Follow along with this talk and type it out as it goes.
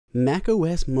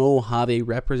macOS Mojave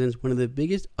represents one of the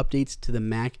biggest updates to the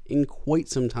Mac in quite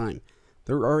some time.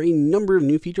 There are a number of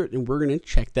new features and we're going to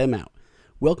check them out.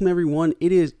 Welcome everyone,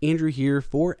 it is Andrew here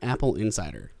for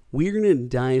AppleInsider. We're going to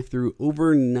dive through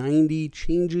over 90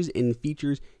 changes and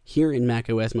features here in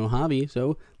macOS Mojave,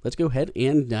 so let's go ahead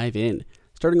and dive in.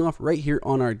 Starting off right here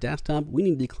on our desktop, we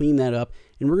need to clean that up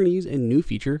and we're going to use a new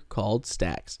feature called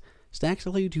Stacks. Stacks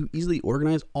allow you to easily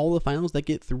organize all the files that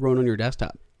get thrown on your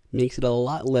desktop. Makes it a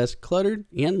lot less cluttered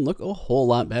and look a whole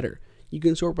lot better. You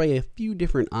can sort by a few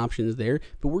different options there,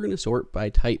 but we're going to sort by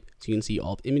type. So you can see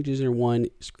all images are in one,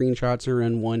 screenshots are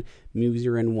in one, movies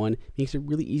are in one. Makes it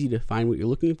really easy to find what you're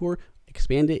looking for,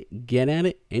 expand it, get at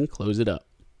it, and close it up.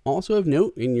 Also of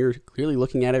note, and you're clearly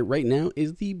looking at it right now,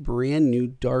 is the brand new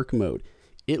dark mode.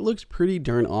 It looks pretty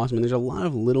darn awesome and there's a lot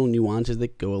of little nuances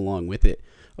that go along with it.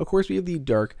 Of course, we have the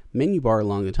dark menu bar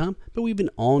along the top, but we have an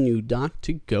all new dock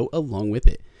to go along with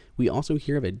it. We also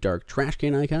here have a dark trash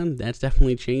can icon, that's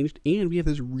definitely changed, and we have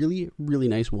this really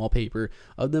nice wallpaper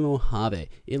of the Mojave.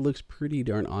 It looks pretty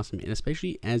darn awesome, and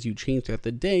especially as you change throughout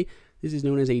the day, this is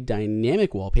known as a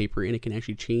dynamic wallpaper, and it can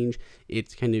actually change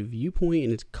its kind of viewpoint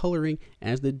and its coloring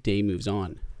as the day moves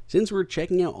on. Since we're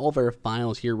checking out all of our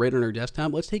files here right on our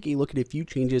desktop, let's take a look at a few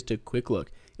changes to Quick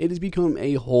Look. It has become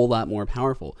a whole lot more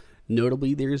powerful.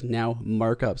 Notably, there is now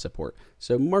markup support.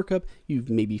 So markup, you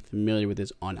may be familiar with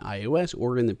this on iOS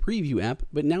or in the preview app,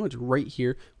 but now it's right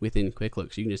here within Quick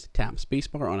Look. So you can just tap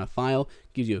spacebar on a file,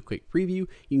 gives you a quick preview.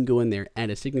 You can go in there, add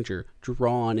a signature,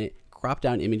 draw on it, crop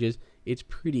down images. It's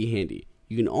pretty handy.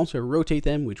 You can also rotate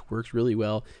them, which works really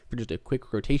well for just a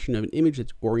quick rotation of an image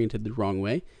that's oriented the wrong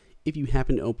way. If you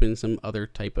happen to open some other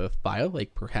type of file,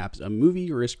 like perhaps a movie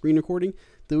or a screen recording,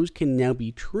 those can now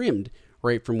be trimmed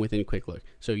right from within Quick Look.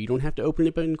 So you don't have to open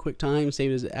it in QuickTime,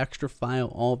 save it as an extra file,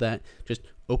 all that. Just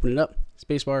open it up,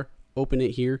 spacebar, open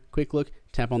it here, Quick Look,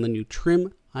 tap on the new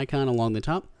trim icon along the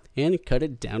top, and cut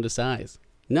it down to size.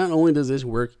 Not only does this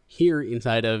work here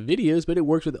inside of videos, but it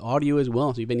works with audio as well.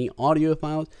 So if you have any audio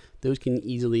files, those can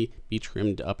easily be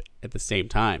trimmed up at the same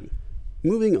time.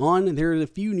 Moving on, there are a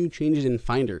few new changes in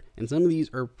Finder, and some of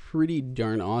these are pretty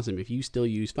darn awesome. If you still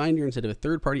use Finder instead of a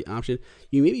third-party option,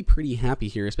 you may be pretty happy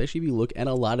here, especially if you look at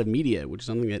a lot of media, which is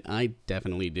something that I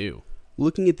definitely do.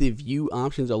 Looking at the view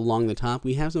options along the top,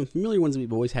 we have some familiar ones that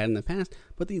we've always had in the past,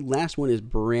 but the last one is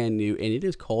brand new, and it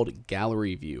is called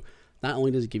Gallery View. Not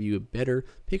only does it give you a better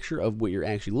picture of what you're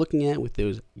actually looking at with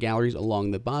those galleries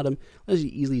along the bottom, lets you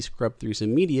easily scrub through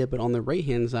some media, but on the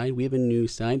right-hand side, we have a new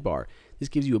sidebar. This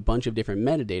gives you a bunch of different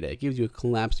metadata. It gives you a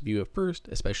collapsed view at first,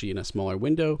 especially in a smaller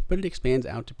window, but it expands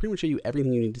out to pretty much show you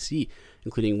everything you need to see,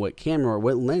 including what camera or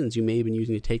what lens you may have been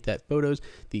using to take that photos,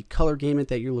 the color gamut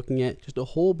that you're looking at, just a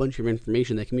whole bunch of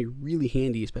information that can be really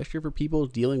handy, especially for people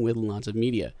dealing with lots of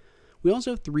media. We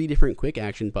also have 3 different quick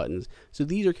action buttons, so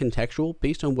these are contextual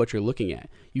based on what you're looking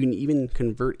at. You can even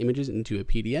convert images into a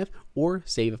PDF or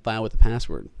save a file with a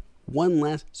password. One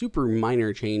last super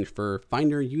minor change for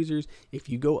Finder users, if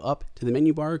you go up to the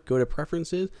menu bar, go to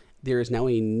Preferences, there is now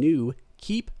a new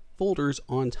Keep Folders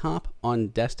on Top on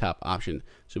Desktop option.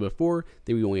 So before,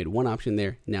 we only had one option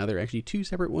there, now there are actually 2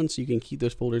 separate ones, so you can keep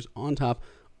those folders on top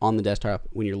on the desktop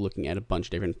when you're looking at a bunch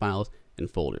of different files and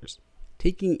folders.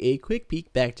 Taking a quick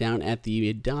peek back down at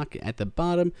the dock at the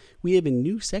bottom, we have a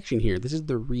new section here. This is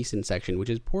the recent section, which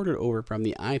is ported over from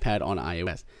the iPad on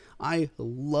iOS. I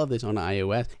love this on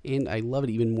iOS, and I love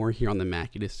it even more here on the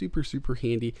Mac. It is super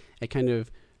handy at kind of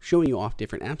showing you off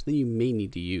different apps that you may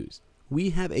need to use.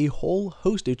 We have a whole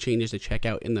host of changes to check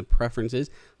out in the preferences,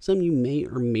 some you may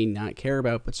or may not care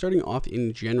about, but starting off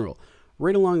in general.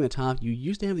 Right along the top, you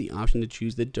used to have the option to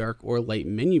choose the dark or light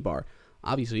menu bar.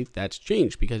 Obviously, that's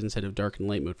changed because instead of dark and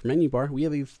light mode for menu bar, we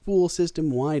have a full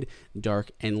system-wide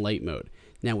dark and light mode.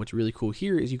 Now, what's really cool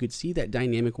here is you could see that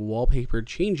dynamic wallpaper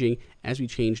changing as we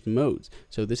changed modes.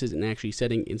 So this isn't actually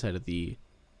setting inside of the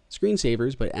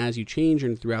screensavers, but as you change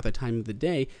and throughout the time of the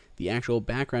day, the actual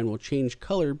background will change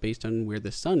color based on where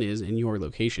the sun is in your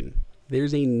location.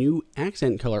 There's a new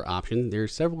accent color option.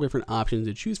 There's several different options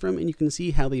to choose from, and you can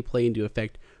see how they play into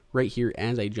effect right here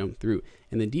as I jump through,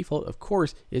 and the default of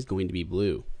course is going to be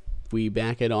blue. If we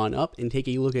back it on up and take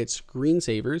a look at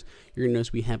screensavers, you're going to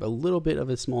notice we have a little bit of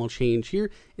a small change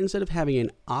here. Instead of having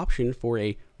an option for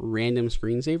a random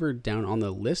screensaver down on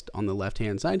the list on the left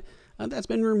hand side, that's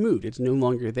been removed. It's no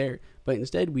longer there, but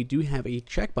instead we do have a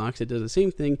checkbox that does the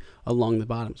same thing along the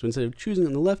bottom. So instead of choosing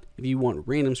on the left, if you want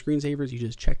random screensavers, you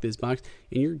just check this box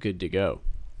and you're good to go.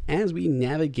 As we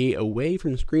navigate away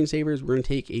from screensavers, we're going to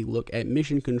take a look at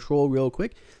mission control real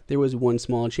quick. There was one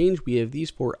small change. We have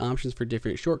these 4 options for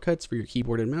different shortcuts for your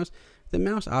keyboard and mouse. The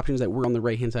mouse options that were on the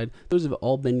right hand side, those have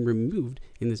all been removed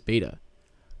in this beta.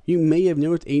 You may have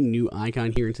noticed a new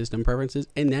icon here in System Preferences,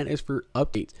 and that is for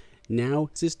updates. Now,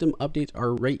 system updates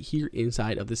are right here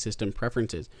inside of the System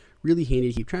Preferences. Really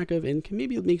handy to keep track of, and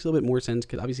maybe it makes a little bit more sense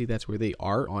because obviously that's where they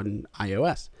are on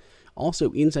iOS.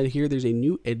 Also, inside here, there's a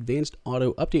new Advanced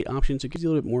Auto Update option, so it gives you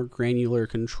a little bit more granular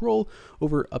control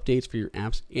over updates for your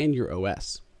apps and your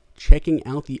OS. Checking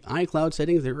out the iCloud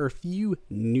settings, there are a few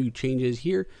new changes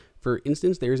here. For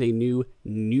instance, there's a new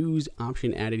News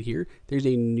option added here, there's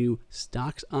a new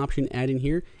Stocks option added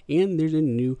here, and there's a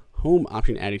new Home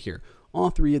option added here. All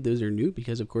 3 of those are new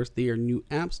because, of course, they are new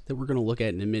apps that we're going to look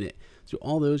at in a minute. So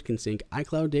all those can sync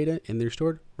iCloud data, and they're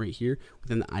stored right here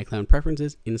within the iCloud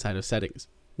preferences inside of settings.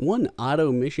 One auto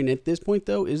omission at this point,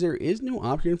 though, is there is no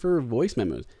option for voice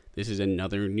memos. This is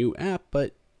another new app,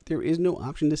 but there is no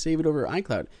option to save it over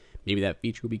iCloud. Maybe that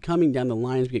feature will be coming down the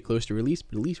line as we get close to release,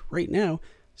 but at least right now,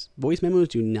 voice memos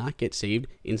do not get saved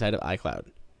inside of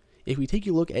iCloud. If we take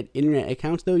a look at internet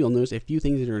accounts, though, you'll notice a few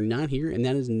things that are not here, and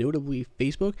that is notably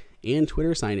Facebook and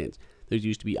Twitter sign-ins. Those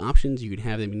used to be options. You could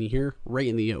have them in here right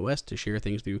in the OS to share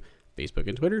things through Facebook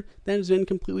and Twitter. That has been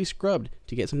completely scrubbed.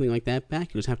 To get something like that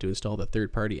back, you just have to install the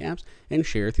third-party apps and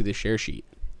share through the share sheet.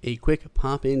 A quick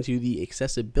pop into the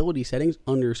accessibility settings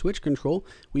under switch control.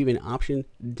 We have an option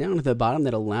down at the bottom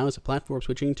that allows platform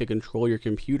switching to control your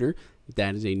computer.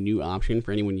 That is a new option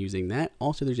for anyone using that.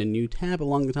 Also, there's a new tab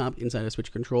along the top inside of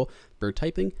switch control for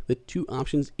typing with 2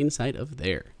 options inside of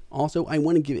there. Also, I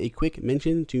want to give a quick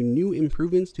mention to new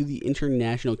improvements to the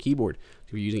international keyboard.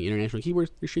 If you're using international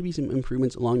keyboards, there should be some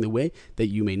improvements along the way that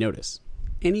you may notice.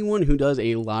 Anyone who does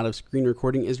a lot of screen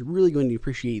recording is really going to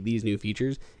appreciate these new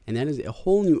features, and that is a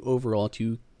whole new overall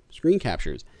to screen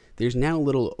captures. There's now a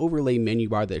little overlay menu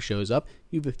bar that shows up.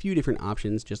 You have a few different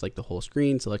options, just like the whole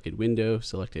screen, selected window,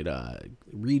 selected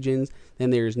regions. Then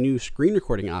there's new screen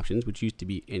recording options, which used to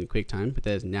be in QuickTime, but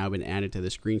that has now been added to the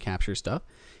screen capture stuff.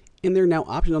 And there are now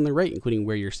options on the right, including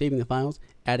where you're saving the files,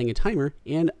 adding a timer,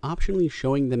 and optionally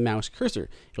showing the mouse cursor.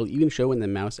 It'll even show when the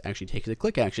mouse actually takes a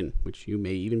click action, which you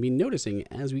may even be noticing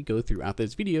as we go throughout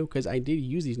this video, because I did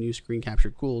use these new screen capture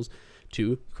tools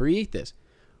to create this.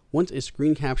 Once a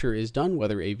screen capture is done,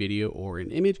 whether a video or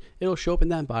an image, it'll show up in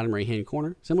that bottom right hand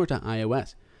corner, similar to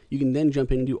iOS. You can then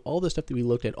jump in and do all the stuff that we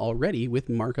looked at already with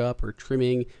markup or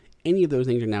trimming. Any of those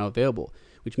things are now available,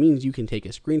 which means you can take a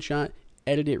screenshot,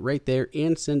 edit it right there,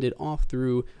 and send it off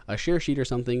through a share sheet or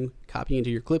something, copy into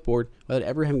your clipboard without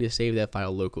ever having to save that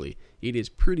file locally. It is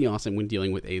pretty awesome when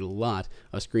dealing with a lot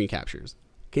of screen captures.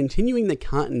 Continuing the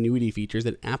continuity features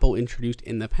that Apple introduced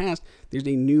in the past, there's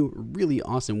a new really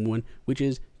awesome one, which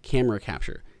is camera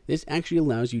capture. This actually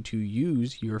allows you to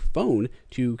use your phone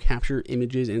to capture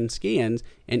images and scans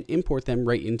and import them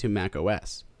right into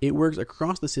macOS. It works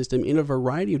across the system in a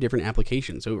variety of different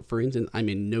applications. So for instance, I'm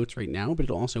in Notes right now, but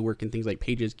it'll also work in things like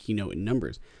Pages, Keynote, and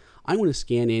Numbers. I want to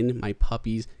scan in my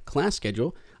puppy's class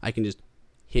schedule. I can just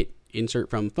hit Insert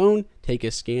from Phone, take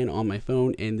a scan on my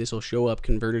phone, and this will show up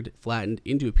converted, flattened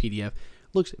into a PDF.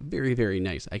 Looks very, very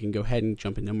nice. I can go ahead and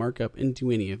jump into markup and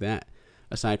do any of that.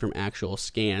 Aside from actual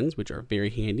scans, which are very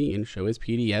handy and show as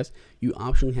PDFs, you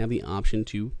optionally have the option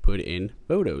to put in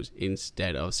photos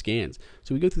instead of scans.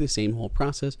 So we go through the same whole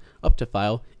process, up to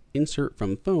File, Insert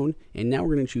from Phone, and now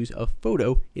we're going to choose a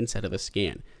photo instead of a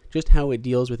scan. Just how it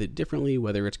deals with it differently,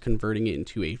 whether it's converting it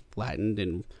into a flattened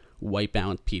and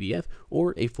white-bound PDF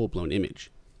or a full-blown image.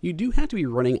 You do have to be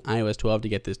running iOS 12 to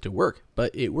get this to work,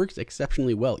 but it works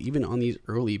exceptionally well even on these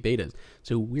early betas.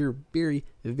 So we're very,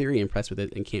 very impressed with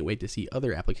it and can't wait to see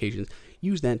other applications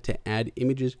use that to add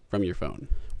images from your phone.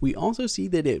 We also see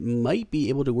that it might be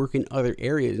able to work in other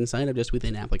areas inside of just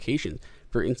within applications.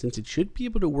 For instance, it should be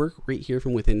able to work right here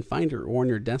from within Finder or on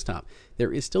your desktop.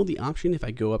 There is still the option, if I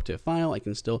go up to File, I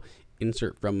can still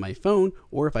insert from my phone,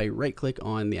 or if I right click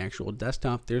on the actual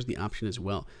desktop, there's the option as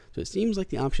well. So it seems like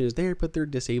the option is there, but they're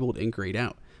disabled and grayed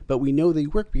out. But we know they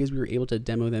work because we were able to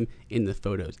demo them in the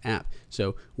Photos app.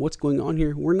 So what's going on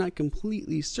here, we're not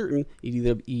completely certain.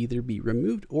 It'll either be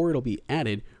removed or it'll be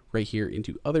added right here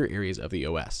into other areas of the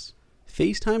OS.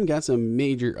 Facetime got some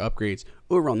major upgrades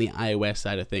over on the iOS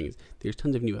side of things. There's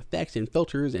tons of new effects and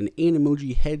filters and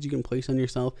emoji heads you can place on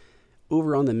yourself.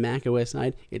 Over on the macOS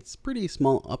side, it's pretty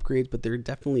small upgrades, but they're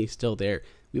definitely still there.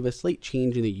 We have a slight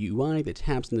change in the UI. The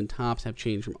tabs and the tops have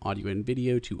changed from audio and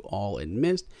video to all and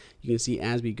missed. You can see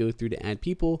as we go through to add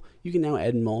people, you can now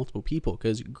add multiple people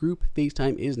because group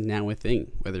FaceTime is now a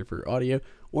thing, whether for audio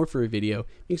or for a video. It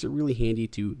makes it really handy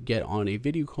to get on a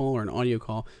video call or an audio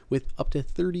call with up to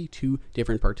 32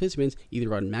 different participants,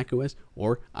 either on macOS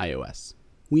or iOS.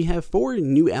 We have 4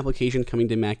 new applications coming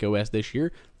to macOS this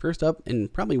year. First up,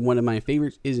 and probably one of my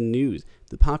favorites, is News.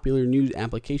 The popular news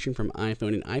application from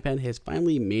iPhone and iPad has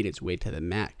finally made its way to the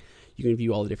Mac. You can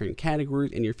view all the different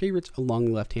categories and your favorites along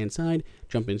the left-hand side,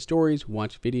 jump in stories,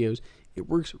 watch videos. It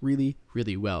works really,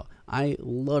 really well. I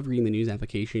love reading the news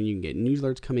application. You can get news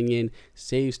alerts coming in,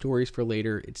 save stories for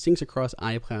later. It syncs across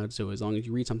iCloud, so as long as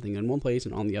you read something in one place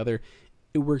and on the other,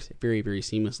 it works very, very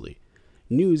seamlessly.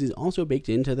 News is also baked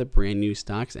into the brand new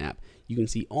Stocks app. You can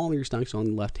see all your stocks on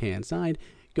the left-hand side,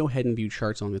 go ahead and view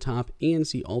charts on the top, and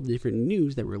see all the different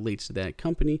news that relates to that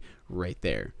company right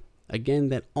there. Again,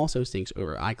 that also syncs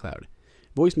over iCloud.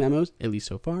 Voice memos, at least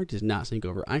so far, does not sync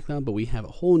over iCloud, but we have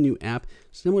a whole new app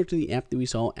similar to the app that we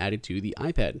saw added to the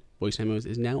iPad. Voice memos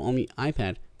is now on the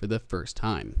iPad for the first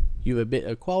time. You have a bit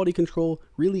of quality control,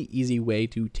 really easy way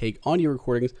to take audio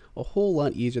recordings, a whole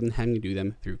lot easier than having to do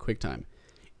them through QuickTime.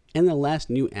 And the last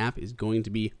new app is going to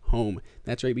be Home.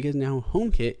 That's right, because now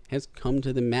HomeKit has come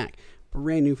to the Mac.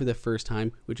 Brand new for the first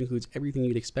time, which includes everything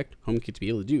you'd expect HomeKit to be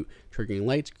able to do. Triggering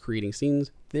lights, creating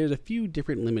scenes. There's a few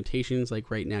different limitations, like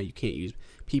right now you can't use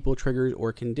people triggers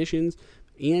or conditions,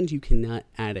 and you cannot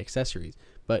add accessories.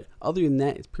 But other than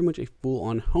that, it's pretty much a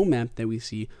full-on home app that we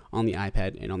see on the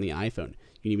iPad and on the iPhone.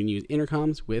 You can even use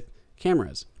intercoms with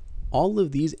cameras. All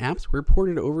of these apps were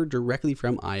ported over directly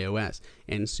from iOS,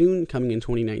 and soon, coming in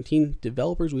 2019,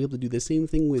 developers will be able to do the same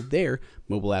thing with their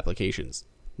mobile applications.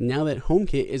 Now that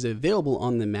HomeKit is available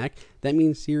on the Mac, that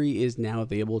means Siri is now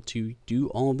available to do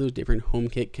all of those different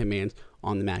HomeKit commands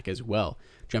on the Mac as well.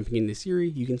 Jumping into Siri,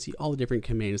 you can see all the different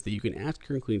commands that you can ask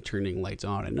her, including turning lights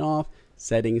on and off,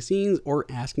 setting scenes, or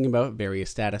asking about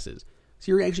various statuses.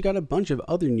 Siri actually got a bunch of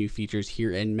other new features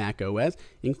here in macOS,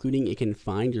 including it can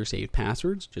find your saved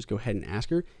passwords. Just go ahead and ask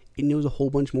her. It knows a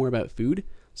whole bunch more about food,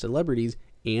 celebrities,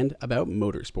 and about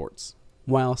motorsports.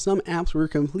 While some apps were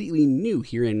completely new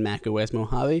here in macOS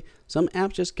Mojave, some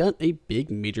apps just got a big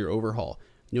major overhaul,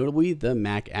 notably the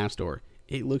Mac App Store.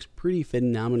 It looks pretty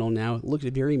phenomenal now. It looks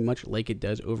very much like it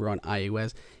does over on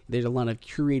iOS. There's a lot of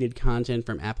curated content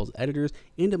from Apple's editors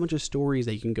and a bunch of stories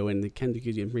that you can go in that kind of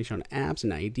gives you information on apps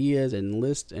and ideas and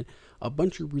lists and a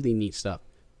bunch of really neat stuff.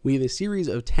 We have a series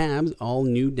of tabs, all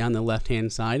new down the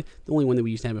left-hand side. The only one that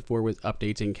we used to have before was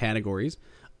updates and categories.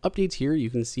 Updates here, you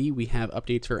can see we have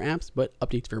updates for apps, but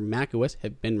updates for macOS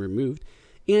have been removed.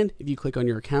 And if you click on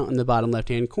your account in the bottom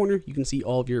left-hand corner, you can see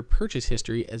all of your purchase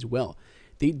history as well.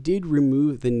 They did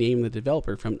remove the name of the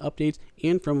developer from updates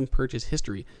and from purchase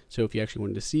history. So if you actually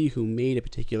wanted to see who made a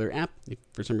particular app, if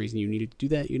for some reason you needed to do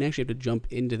that, you'd actually have to jump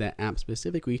into that app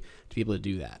specifically to be able to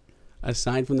do that.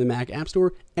 Aside from the Mac App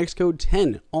Store, Xcode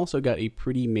 10 also got a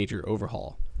pretty major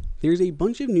overhaul. There's a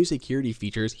bunch of new security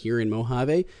features here in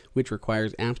Mojave, which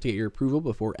requires apps to get your approval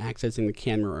before accessing the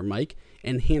camera or mic,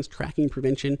 enhanced tracking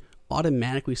prevention,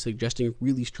 automatically suggesting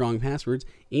really strong passwords,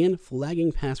 and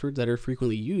flagging passwords that are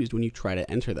frequently used when you try to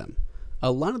enter them.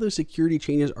 A lot of those security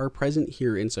changes are present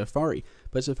here in Safari,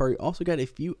 but Safari also got a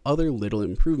few other little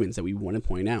improvements that we want to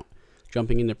point out.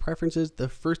 Jumping into preferences, the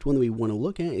first one that we want to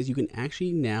look at is you can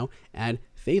actually now add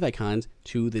favicons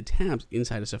to the tabs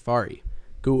inside of Safari.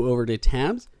 Go over to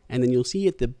tabs, and then you'll see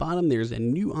at the bottom there's a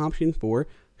new option for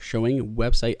showing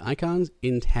website icons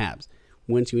in tabs.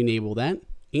 Once you enable that,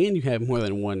 and you have more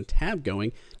than one tab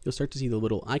going, you'll start to see the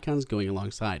little icons going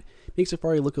alongside. Makes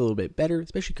Safari look a little bit better,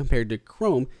 especially compared to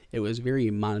Chrome. It was very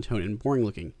monotone and boring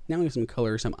looking. Now we have some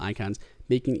color, some icons,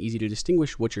 making it easy to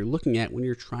distinguish what you're looking at when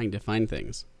you're trying to find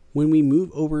things. When we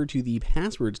move over to the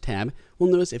Passwords tab, we'll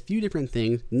notice a few different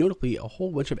things, notably a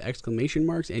whole bunch of exclamation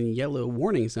marks and yellow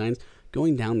warning signs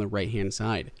going down the right-hand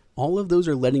side. All of those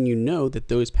are letting you know that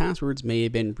those passwords may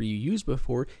have been reused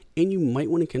before, and you might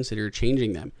want to consider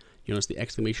changing them. You'll notice the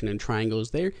exclamation and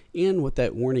triangles there, and what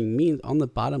that warning means on the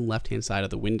bottom left-hand side of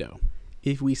the window.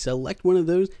 If we select one of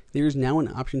those, there's now an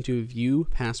option to view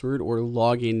password or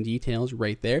login details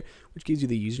right there, which gives you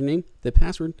the username, the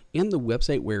password, and the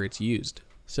website where it's used.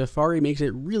 Safari makes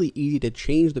it really easy to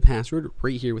change the password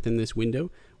right here within this window,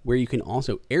 where you can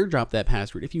also airdrop that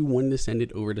password if you wanted to send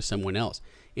it over to someone else.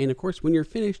 And of course, when you're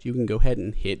finished, you can go ahead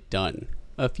and hit done.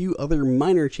 A few other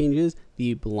minor changes: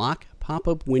 the block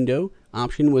pop-up window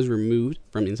option was removed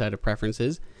from inside of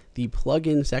preferences. The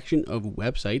plugin section of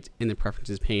websites in the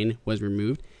preferences pane was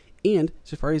removed, And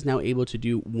Safari is now able to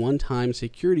do one-time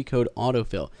security code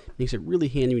autofill. Makes it really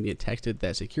handy when you get texted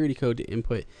that security code to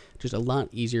input, just a lot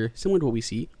easier, similar to what we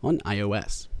see on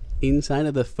iOS. Inside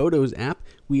of the Photos app,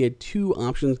 we had two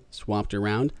options swapped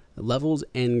around, levels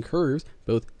and curves,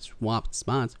 both swapped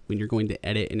spots when you're going to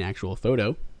edit an actual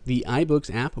photo. The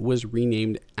Ibooks app was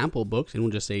renamed Apple Books and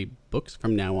will just say Books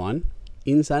from now on.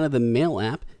 Inside of the Mail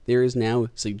app, there is now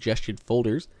suggested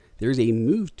folders. There's a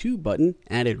Move To button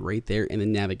added right there in the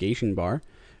navigation bar.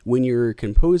 When you're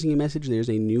composing a message, there's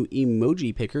a new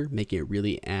Emoji Picker, making it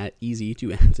really easy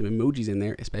to add some emojis in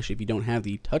there, especially if you don't have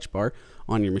the touch bar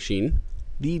on your machine.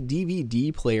 The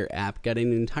DVD player app got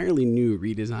an entirely new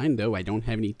redesign, though I don't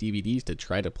have any DVDs to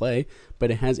try to play,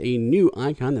 but it has a new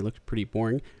icon that looks pretty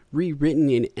boring. Rewritten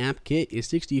in AppKit, is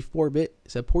 64-bit,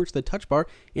 supports the touch bar,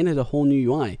 and has a whole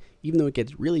new UI, even though it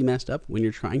gets really messed up when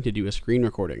you're trying to do a screen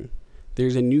recording.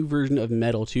 There's a new version of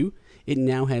Metal 2. It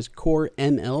now has Core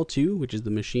ML2, which is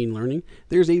the machine learning.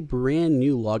 There's a brand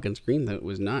new login screen that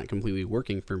was not completely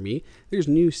working for me. There's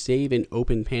new save and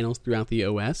open panels throughout the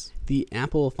OS. The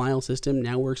Apple file system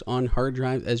now works on hard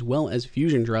drives as well as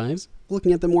Fusion drives.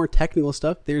 Looking at the more technical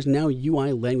stuff, there's now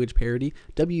UI language parity,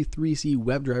 W3C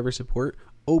WebDriver support,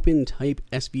 OpenType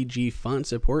SVG font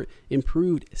support,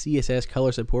 improved CSS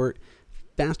color support,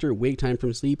 faster wake time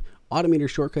from sleep, automated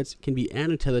shortcuts can be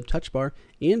added to the touch bar,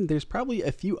 and there's probably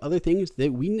a few other things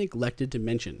that we neglected to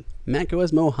mention.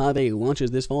 macOS Mojave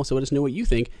launches this fall, so let us know what you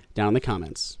think down in the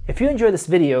comments. If you enjoyed this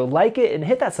video, like it and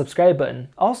hit that subscribe button.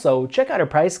 Also, check out our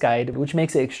price guide, which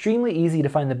makes it extremely easy to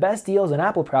find the best deals on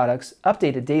Apple products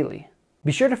updated daily.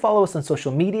 Be sure to follow us on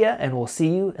social media, and we'll see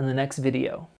you in the next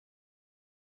video.